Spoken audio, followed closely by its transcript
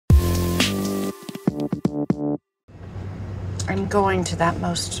I'm going to that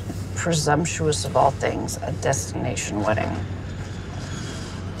most presumptuous of all things, a destination wedding.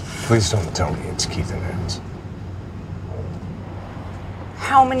 Please don't tell me it's Keith and Anne's.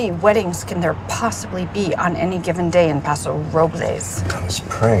 How many weddings can there possibly be on any given day in Paso Robles? I was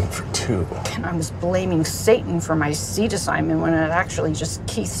praying for 2. And I was blaming Satan for my seat assignment when it actually just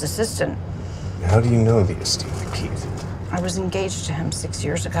Keith's assistant. How do you know the esteemed Keith? I was engaged to him 6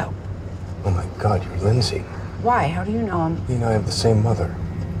 years ago. Oh my God, you're Lindsay. Why? How do you know him? He and I have the same mother.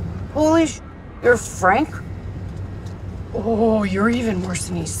 Holy sh! You're Frank? Oh, you're even worse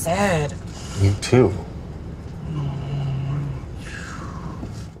than he said. You too.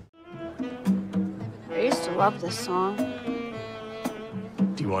 I used to love this song.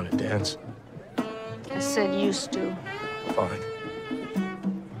 Do you want to dance? I said used to. Fine.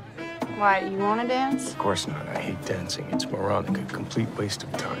 Why, you want to dance? Of course not. I hate dancing. It's moronic, a complete waste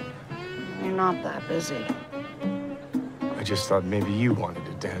of time. You're not that busy. I just thought maybe you wanted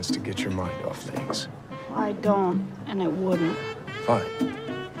to dance to get your mind off things. I don't, and it wouldn't. Fine.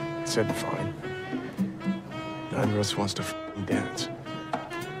 I said fine. Neither of us wants to f***ing dance.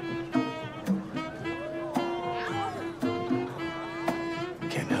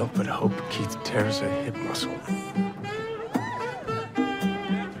 Can't help but hope Keith tears a hip muscle.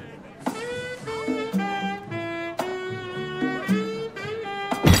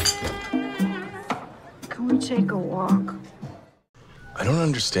 Can we take a walk? I don't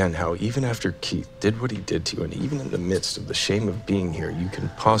understand how, even after Keith did what he did to you, and even in the midst of the shame of being here, you can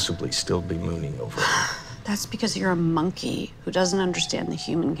possibly still be mooning over him. That's because you're a monkey who doesn't understand the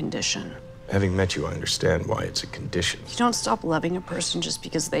human condition. Having met you, I understand why it's a condition. You don't stop loving a person just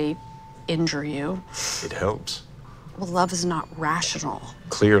because they injure you. It helps. Well, love is not rational.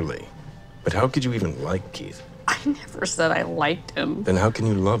 Clearly. But how could you even like Keith? I never said I liked him. Then how can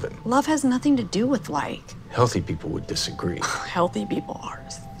you love him? Love has nothing to do with like. Healthy people would disagree. Healthy people are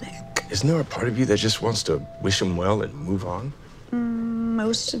thick. Isn't there a part of you that just wants to wish him well and move on?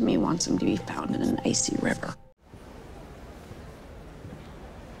 Most of me wants him to be found in an icy river.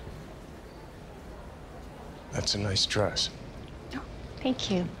 That's a nice dress. Oh,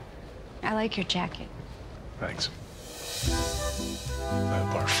 thank you. I like your jacket. Thanks. I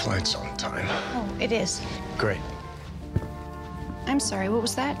hope our flight's on time. Oh, it is. Great. I'm sorry, what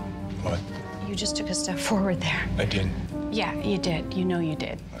was that? What? You just took a step forward there. I didn't. Yeah, you did. You know you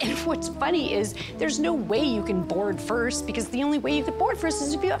did. And what's funny is there's no way you can board first because the only way you could board first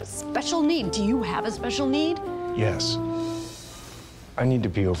is if you have a special need. Do you have a special need? Yes. I need to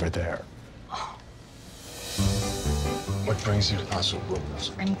be over there. What brings you to Paso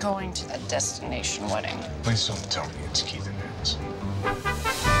Robles? I'm going to that destination wedding. Please don't tell me it's Keith and Anne's.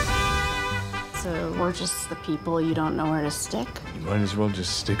 So we're just the people you don't know where to stick? You might as well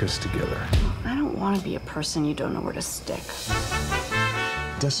just stick us together. I don't want to be a person you don't know where to stick.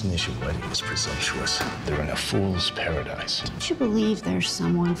 Destination wedding is presumptuous. They're in a fool's paradise. Don't you believe there's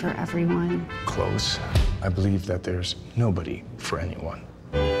someone for everyone? Close. I believe that there's nobody for anyone.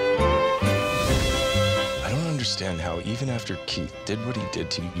 I don't understand how, even after Keith did what he did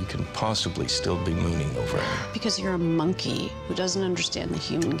to you, you can possibly still be mooning over him. Because you're a monkey who doesn't understand the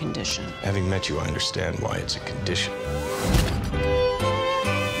human condition. Having met you, I understand why it's a condition.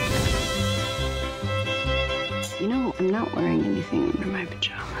 You know, I'm not wearing anything under my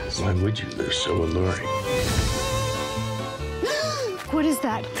pajamas. Why would you? They're so alluring. What is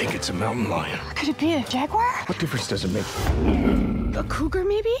that? I think it's a mountain lion. Could it be a jaguar? What difference does it make? A cougar,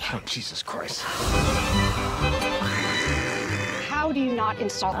 maybe? Oh, Jesus Christ. How do you not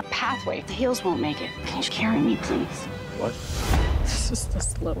install a pathway? The heels won't make it. Can you carry me, please? What? This is the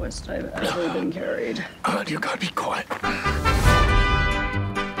slowest I've ever been carried. You gotta be quiet.